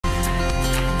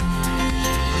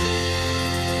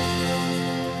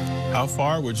How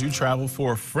far would you travel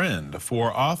for a friend?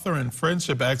 For author and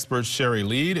friendship expert Sherry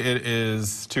Lead, it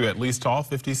is to at least all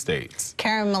 50 states.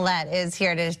 Karen Millette is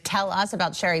here to tell us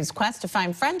about Sherry's quest to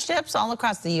find friendships all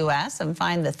across the U.S. and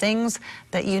find the things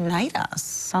that unite us.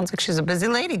 Sounds like she's a busy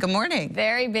lady. Good morning.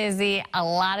 Very busy, a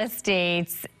lot of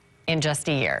states in just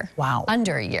a year. Wow.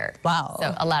 Under a year. Wow.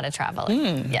 So a lot of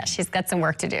traveling. Yeah, she's got some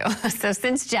work to do. So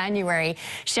since January,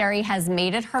 Sherry has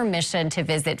made it her mission to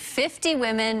visit 50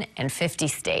 women in 50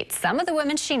 states. Some of the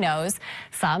women she knows,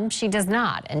 some she does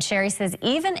not. And Sherry says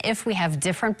even if we have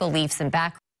different beliefs and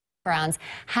backgrounds,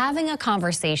 having a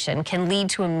conversation can lead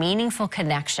to a meaningful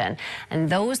connection, and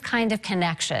those kind of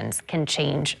connections can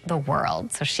change the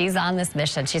world. So she's on this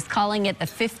mission. She's calling it the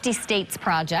 50 States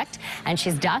Project, and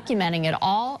she's documenting it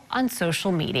all on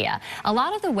social media. A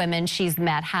lot of the women she's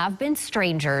met have been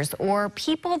strangers or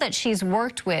people that she's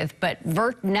worked with but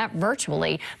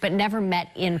virtually, but never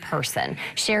met in person.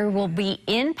 Sherry will be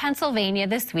in Pennsylvania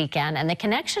this weekend, and the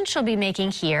connection she'll be making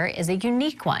here is a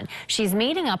unique one. She's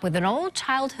meeting up with an old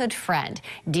childhood friend,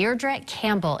 Deirdre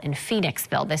Campbell in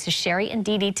Phoenixville. This is Sherry and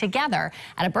Dee Dee together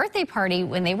at a birthday party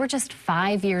when they were just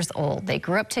 5 years old. They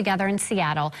grew up together in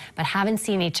Seattle, but haven't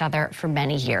seen each other for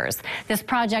many years. This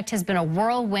project has been a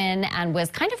whirlwind and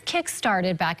was kind of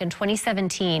kick-started back in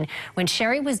 2017 when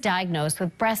Sherry was diagnosed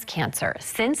with breast cancer.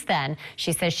 Since then,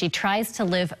 she says she tries to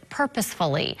live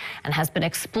purposefully and has been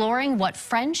exploring what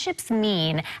friendships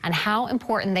mean and how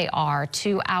important they are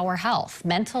to our health,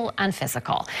 mental and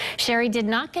physical. Sherry did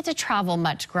not get to travel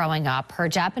much growing up. Her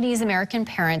Japanese-American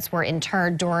parents were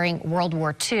interned during World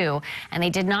War II, and they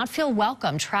did not feel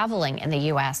welcome traveling in the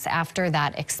U.S. after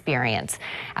that experience.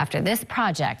 After this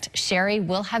project, Sherry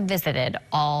will have visited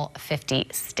all 50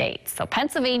 states. So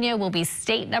Pennsylvania will be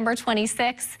state number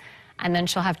 26. And then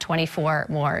she'll have 24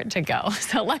 more to go.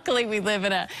 So luckily we live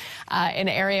in an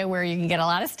area where you can get a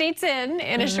lot of states in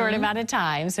a short amount of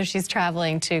time. So she's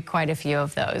traveling to quite a few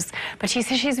of those. But she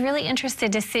says she's really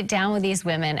interested to sit down with these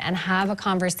women and have a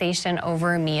conversation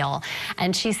over a meal.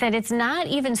 And she said it's not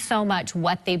even so much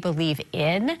what they believe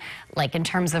in, like in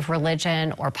terms of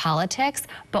religion or politics,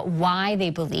 but why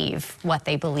they believe what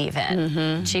they believe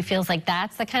in. She feels like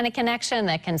that's the kind of connection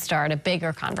that can start a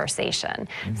bigger conversation.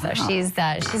 Wow. So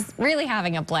she's really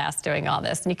having a blast doing all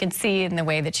this. And you can see in the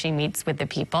way that she meets with the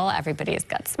people, everybody's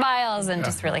got smiles and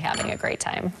just really having a great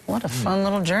time. What a fun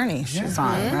little journey she's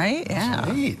on, right? Yeah.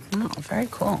 Sweet. Oh, very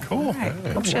cool. Cool. All right.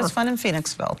 Hope she has fun in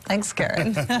Phoenixville. Thanks,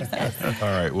 Karen. All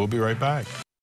right, we'll be right back.